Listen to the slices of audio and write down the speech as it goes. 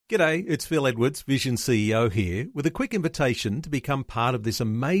G'day, it's Phil Edwards, Vision CEO here, with a quick invitation to become part of this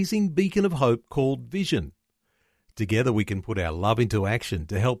amazing beacon of hope called Vision. Together we can put our love into action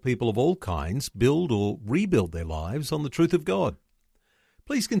to help people of all kinds build or rebuild their lives on the truth of God.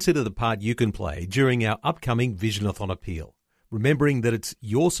 Please consider the part you can play during our upcoming Visionathon appeal, remembering that it's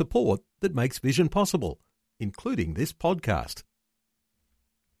your support that makes Vision possible, including this podcast.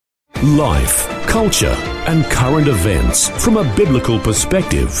 Life, culture, and current events from a biblical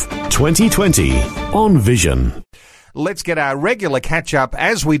perspective. 2020 on Vision. Let's get our regular catch-up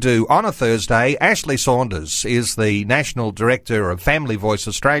as we do on a Thursday. Ashley Saunders is the National Director of Family Voice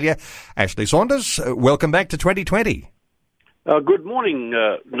Australia. Ashley Saunders, welcome back to 2020. Good morning,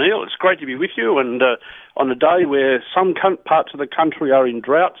 Neil. It's great to be with you. And on a day where some parts of the country are in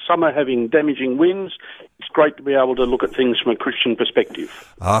drought, some are having damaging winds, it's great to be able to look at things from a Christian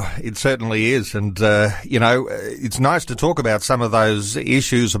perspective. It certainly is. And, it's nice to talk about some of those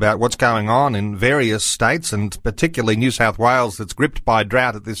issues about what's going on in various states, and particularly New South Wales that's gripped by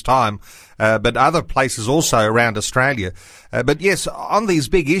drought at this time, but other places also around Australia. But yes, on these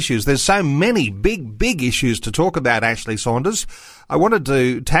big issues, there's so many big issues to talk about, Ashley Saunders. I wanted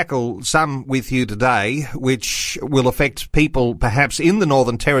to tackle some with you today, which will affect people perhaps in the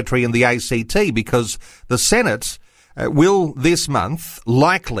Northern Territory and the ACT, because the Senate will this month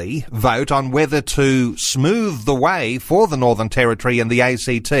likely vote on whether to smooth the way for the Northern Territory and the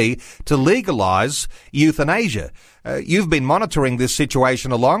ACT to legalise euthanasia. You've been monitoring this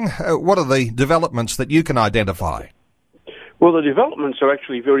situation along. What are the developments that you can identify? Well, the developments are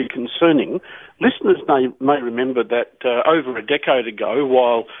actually very concerning. Listeners may remember that over a decade ago,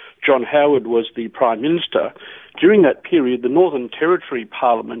 while John Howard was the Prime Minister, during that period, the Northern Territory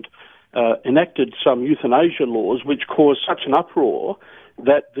Parliament enacted some euthanasia laws which caused such an uproar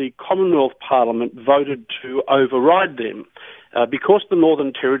that the Commonwealth Parliament voted to override them. Because the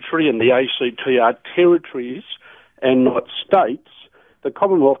Northern Territory and the ACT are territories and not states, the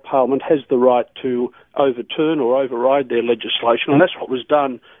Commonwealth Parliament has the right to overturn or override their legislation, and that's what was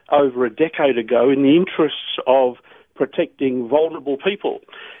done over a decade ago in the interests of protecting vulnerable people.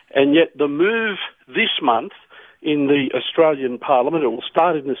 And yet the move this month in the Australian Parliament, it will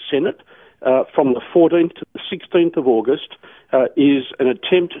start in the Senate from the 14th to the 16th of August, is an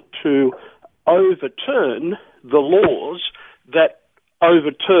attempt to overturn the laws that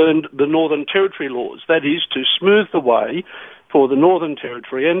overturned the Northern Territory laws. That is, to smooth the way for the Northern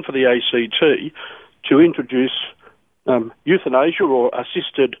Territory and for the ACT to introduce euthanasia or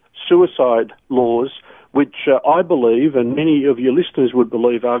assisted suicide laws, which I believe, and many of your listeners would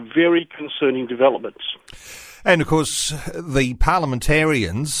believe, are very concerning developments. And, of course, the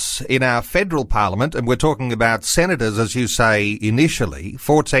parliamentarians in our federal parliament, and we're talking about senators, as you say, initially,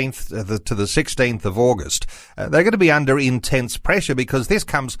 14th to the 16th of August, they're going to be under intense pressure because this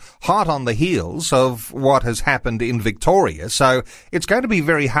comes hot on the heels of what has happened in Victoria. So it's going to be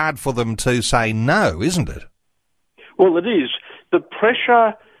very hard for them to say no, isn't it? Well, it is. The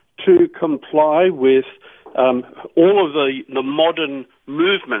pressure to comply with all of the modern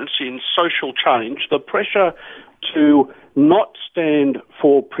movements in social change, the pressure to not stand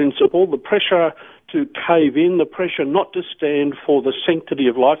for principle, the pressure to cave in, the pressure not to stand for the sanctity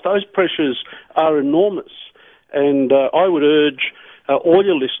of life, those pressures are enormous. And I would urge all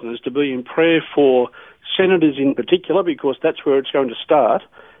your listeners to be in prayer for senators in particular, because that's where it's going to start,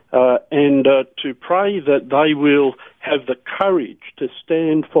 and to pray that they will have the courage to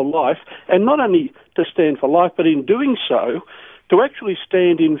stand for life, and not only to stand for life, but in doing so, to actually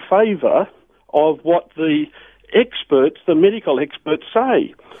stand in favour of what the experts, the medical experts,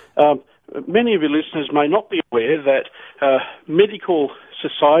 say. Many of your listeners may not be aware that medical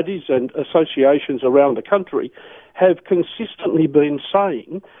societies and associations around the country have consistently been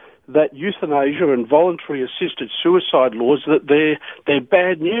saying that euthanasia and voluntary assisted suicide laws, that they're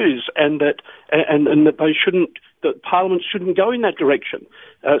bad news, and that they shouldn't, that Parliament shouldn't go in that direction.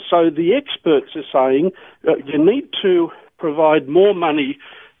 So the experts are saying you need to provide more money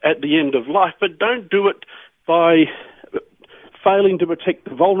at the end of life, but don't do it by failing to protect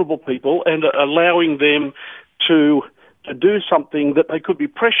the vulnerable people and allowing them to do something that they could be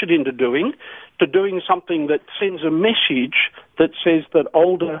pressured into doing, to doing something that sends a message that says that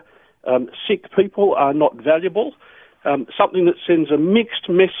older sick people are not valuable, something that sends a mixed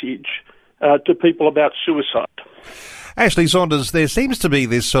message to people about suicide. Ashley Saunders, there seems to be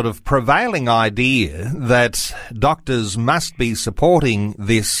this sort of prevailing idea that doctors must be supporting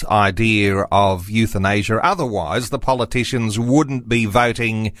this idea of euthanasia. Otherwise, the politicians wouldn't be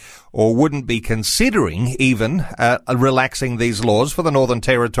voting or wouldn't be considering even relaxing these laws for the Northern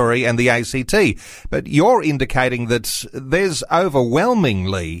Territory and the ACT. But you're indicating that there's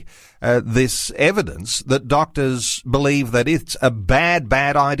overwhelmingly this evidence that doctors believe that it's a bad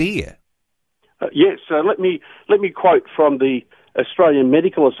idea. Yes, let me quote from the Australian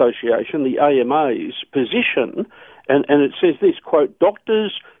Medical Association, the AMA's position, and it says this, quote,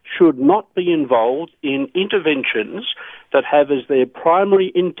 doctors should not be involved in interventions that have as their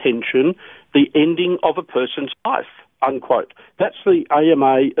primary intention the ending of a person's life, unquote. That's the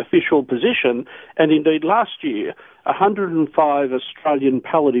AMA official position, and indeed last year, 105 Australian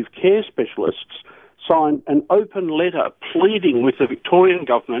palliative care specialists signed an open letter pleading with the Victorian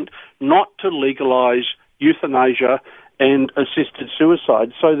government not to legalise euthanasia and assisted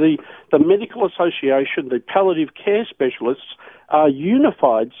suicide. So the Medical Association, the palliative care specialists are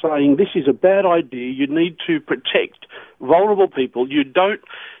unified saying this is a bad idea, you need to protect vulnerable people. The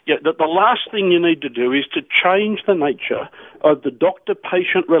last thing you need to do is to change the nature of the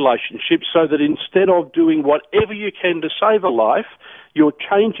doctor-patient relationship so that instead of doing whatever you can to save a life, you're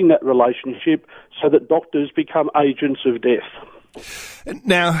changing that relationship so that doctors become agents of death.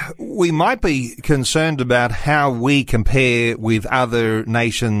 Now, we might be concerned about how we compare with other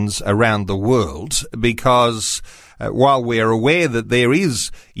nations around the world because while we're aware that there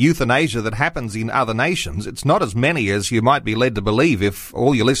is euthanasia that happens in other nations, it's not as many as you might be led to believe if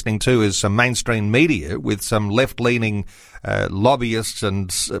all you're listening to is some mainstream media with some left-leaning lobbyists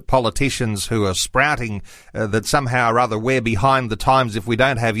and politicians who are sprouting that somehow or other we're behind the times if we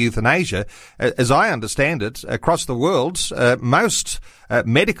don't have euthanasia. As I understand it, across the world, most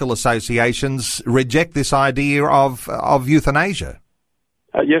medical associations reject this idea of euthanasia.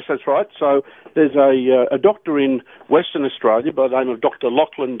 Yes, that's right. So there's a doctor in Western Australia by the name of Dr.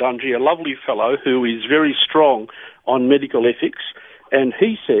 Lachlan Dungy, a lovely fellow who is very strong on medical ethics, and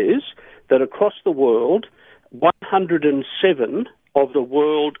he says that across the world, 107 of the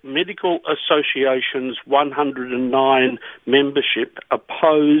World Medical Association's 109 membership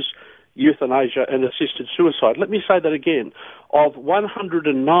oppose euthanasia and assisted suicide. Let me say that again. Of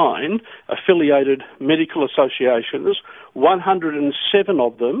 109 affiliated medical associations, 107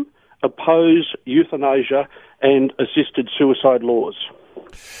 of them oppose euthanasia and assisted suicide laws.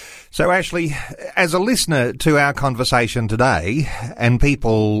 So, Ashley, as a listener to our conversation today, and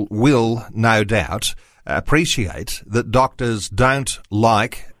people will no doubt appreciate that doctors don't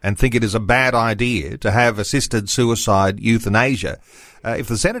like and think it is a bad idea to have assisted suicide euthanasia. If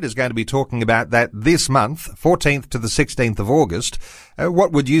the Senate is going to be talking about that this month, 14th to the 16th of August,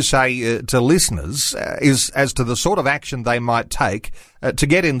 what would you say to listeners is as to the sort of action they might take to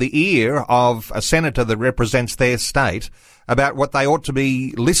get in the ear of a senator that represents their state about what they ought to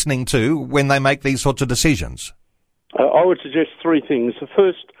be listening to when they make these sorts of decisions? I would suggest three things. The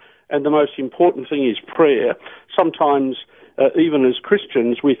first and the most important thing is prayer. Sometimes, even as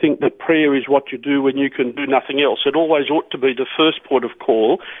Christians, we think that prayer is what you do when you can do nothing else. It always ought to be the first port of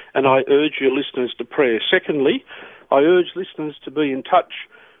call, and I urge your listeners to pray. Secondly, I urge listeners to be in touch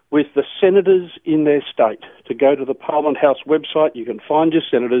with the senators in their state, to go to the Parliament House website. You can find your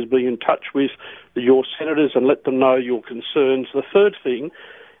senators, be in touch with your senators and let them know your concerns. The third thing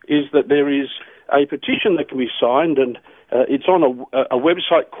is that there is a petition that can be signed, and it's on a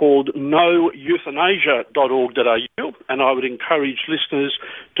website called noeuthanasia.org.au, and I would encourage listeners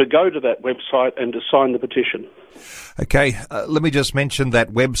to go to that website and to sign the petition. Okay, let me just mention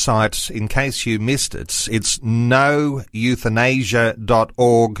that website in case you missed it. It's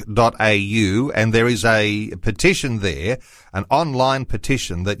noeuthanasia.org.au, and there is a petition there, an online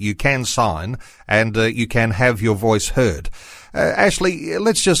petition that you can sign, and you can have your voice heard. Ashley,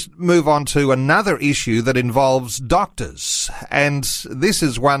 let's just move on to another issue that involves doctors. And this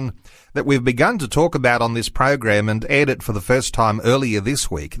is one that we've begun to talk about on this program and aired it for the first time earlier this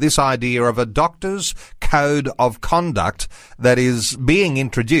week. This idea of a doctor's code of conduct that is being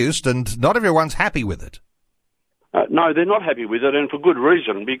introduced, and not everyone's happy with it. No, they're not happy with it, and for good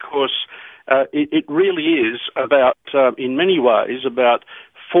reason, because it really is about, in many ways, about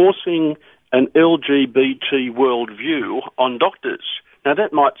forcing an LGBT worldview on doctors. Now,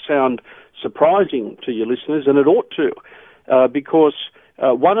 that might sound surprising to your listeners, and it ought to, because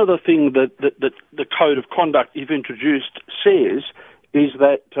one of the things that the Code of Conduct, if introduced, says is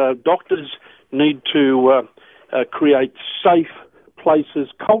that doctors need to create safe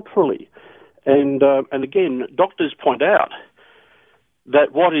places culturally. And again, doctors point out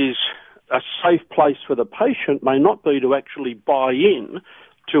that what is a safe place for the patient may not be to actually buy in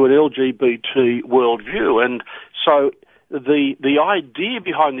to an LGBT worldview. And so the idea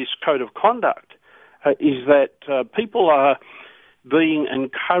behind this code of conduct is that people are being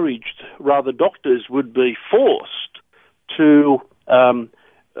encouraged, rather doctors would be forced to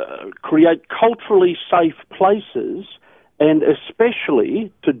create culturally safe places, and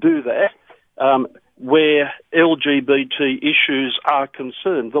especially to do that where LGBT issues are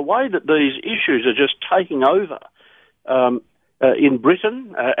concerned. The way that these issues are just taking over in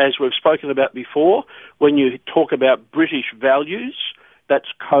Britain, as we've spoken about before, when you talk about British values, that's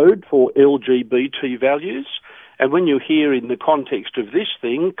code for LGBT values. And when you hear in the context of this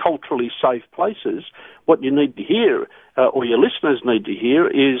thing, culturally safe places, what you need to hear, or your listeners need to hear,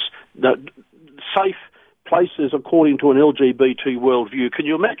 is that safe places according to an LGBT worldview. Can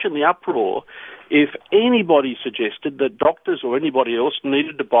you imagine the uproar if anybody suggested that doctors or anybody else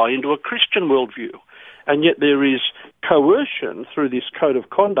needed to buy into a Christian worldview? And yet there is coercion through this code of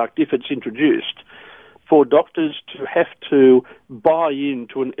conduct, if it's introduced, for doctors to have to buy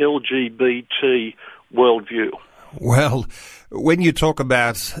into an LGBT worldview. Well, when you talk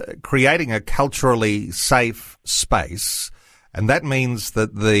about creating a culturally safe space, and that means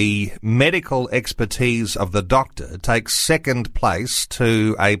that the medical expertise of the doctor takes second place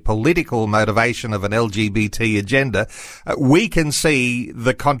to a political motivation of an LGBT agenda, we can see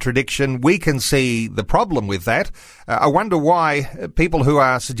the contradiction. We can see the problem with that. I wonder why people who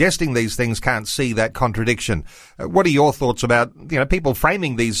are suggesting these things can't see that contradiction. What are your thoughts about, people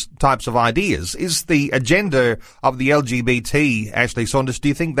framing these types of ideas? Is the agenda of the LGBT, Ashley Saunders, do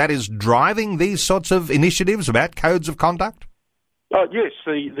you think that is driving these sorts of initiatives about codes of conduct? Yes,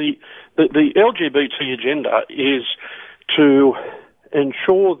 the LGBT agenda is to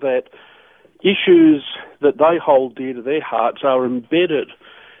ensure that issues that they hold dear to their hearts are embedded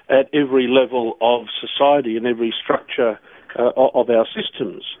at every level of society and every structure of our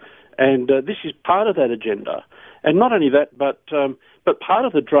systems. And this is part of that agenda. And not only that, but part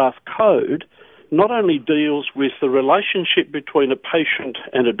of the draft code not only deals with the relationship between a patient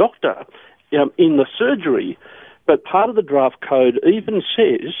and a doctor in the surgery, but part of the draft code even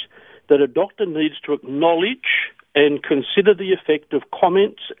says that a doctor needs to acknowledge and consider the effect of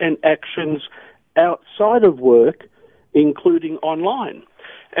comments and actions outside of work, including online.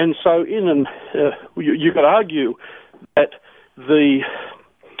 And so you could argue that the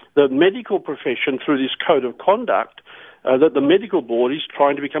medical profession, through this code of conduct, that the medical board is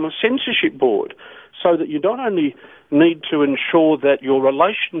trying to become a censorship board, so that you not only need to ensure that your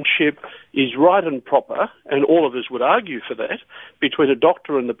relationship is right and proper, and all of us would argue for that, between a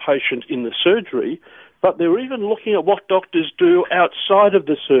doctor and the patient in the surgery, but they're even looking at what doctors do outside of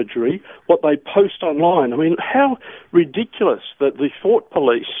the surgery, what they post online. I mean, how ridiculous that the Thought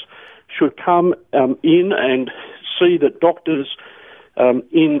Police should come in and see that doctors,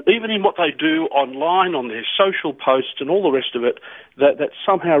 even in what they do online, on their social posts and all the rest of it, that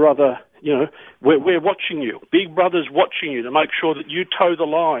somehow or other, we're watching you. Big Brother's watching you to make sure that you toe the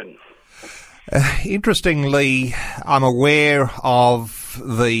line. Interestingly, I'm aware of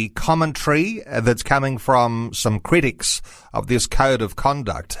the commentary that's coming from some critics of this code of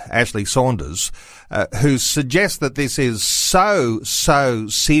conduct, Ashley Saunders, who suggest that this is so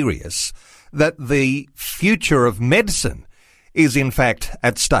serious that the future of medicine is in fact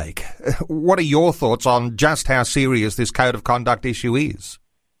at stake. What are your thoughts on just how serious this code of conduct issue is?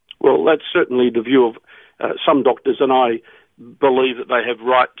 Well, that's certainly the view of some doctors, and I believe that they have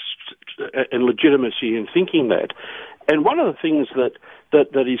rights and legitimacy in thinking that. And one of the things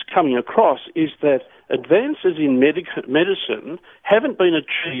that is coming across is that advances in medicine haven't been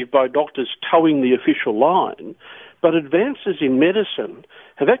achieved by doctors towing the official line, but advances in medicine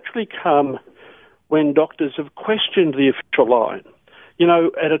have actually come when doctors have questioned the official line.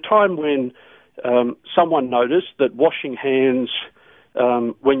 At a time when someone noticed that washing hands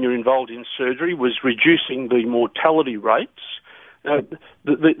when you're involved in surgery was reducing the mortality rates,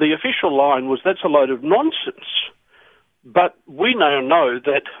 the official line was, that's a load of nonsense. But we now know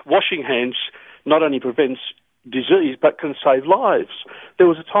that washing hands not only prevents disease but can save lives. There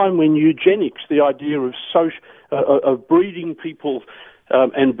was a time when eugenics, the idea of breeding people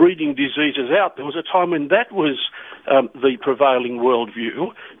and breeding diseases out, there was a time when that was the prevailing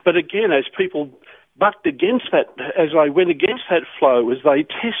worldview. But again, as people bucked against that, as they went against that flow, as they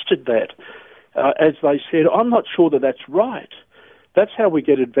tested that, as they said, I'm not sure that that's right. That's how we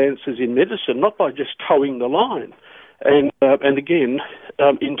get advances in medicine, not by just towing the line. And again,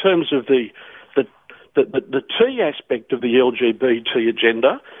 in terms of the T aspect of the LGBT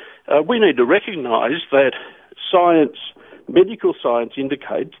agenda, we need to recognise that science, medical science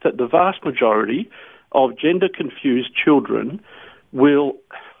indicates that the vast majority of gender-confused children will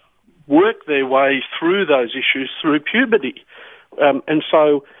work their way through those issues through puberty.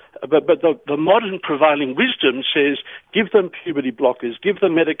 But the modern prevailing wisdom says give them puberty blockers, give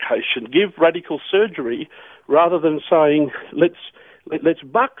them medication, give radical surgery, rather than saying let's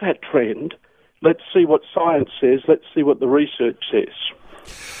buck that trend, let's see what science says, let's see what the research says.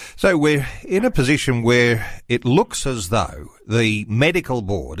 So we're in a position where it looks as though the medical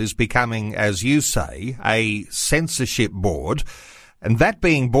board is becoming, as you say, a censorship board, and that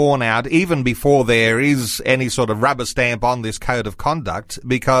being borne out even before there is any sort of rubber stamp on this code of conduct,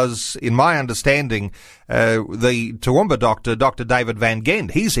 because in my understanding, the Toowoomba doctor, Dr. David Van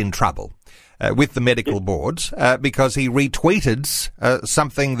Ghent, he's in trouble with the medical boards because he retweeted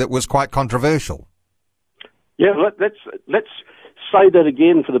something that was quite controversial. Yeah, let's say that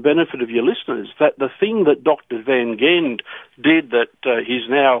again for the benefit of your listeners, that the thing that Dr. Van Ghent did that he's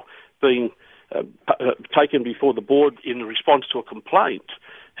now being taken before the board in response to a complaint,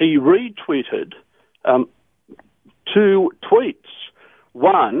 he retweeted 2 tweets.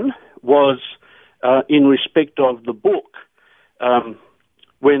 One was in respect of the book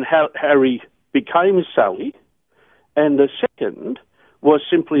when Harry became Sally, and the second was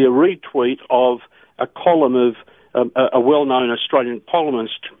simply a retweet of a column of a well-known Australian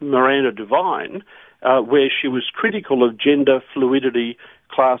columnist, Miranda Devine, where she was critical of gender fluidity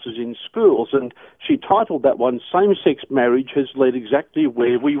classes in schools, and she titled that one, "Same-Sex Marriage Has Led Exactly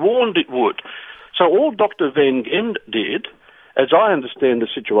Where We Warned It Would." So all Dr. Van Ghent did, as I understand the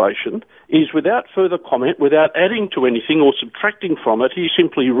situation, is without further comment, without adding to anything or subtracting from it, he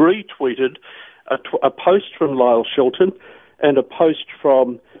simply retweeted a post from Lyle Shelton and a post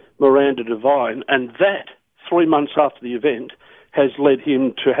from Miranda Devine, and that, 3 months after the event, has led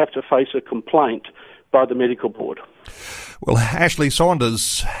him to have to face a complaint by the medical board. Well, Ashley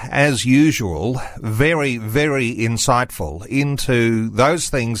Saunders, as usual, very, very insightful into those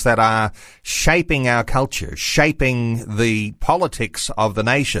things that are shaping our culture, shaping the politics of the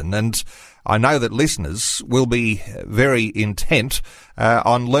nation. And I know that listeners will be very intent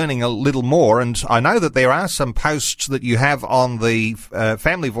on learning a little more, and I know that there are some posts that you have on the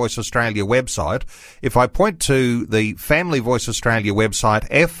Family Voice Australia website. If I point to the Family Voice Australia website,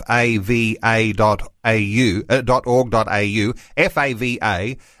 fava.org.au,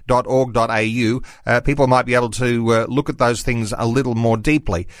 fava.org.au, people might be able to look at those things a little more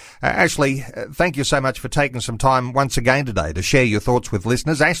deeply. Ashley, thank you so much for taking some time once again today to share your thoughts with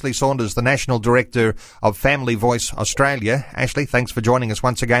listeners. Ashley Saunders, the National Director of Family Voice Australia. Ashley, thanks for joining us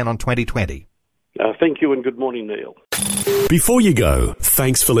once again on 2020. Thank you and good morning, Neil. Before you go,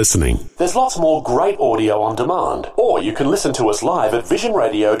 thanks for listening. There's lots more great audio on demand, or you can listen to us live at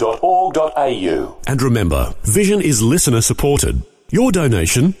visionradio.org.au. And remember, Vision is listener supported. Your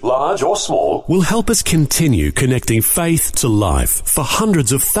donation, large or small, will help us continue connecting faith to life for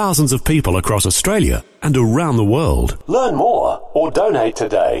hundreds of thousands of people across Australia and around the world. Learn more or donate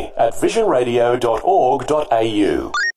today at visionradio.org.au.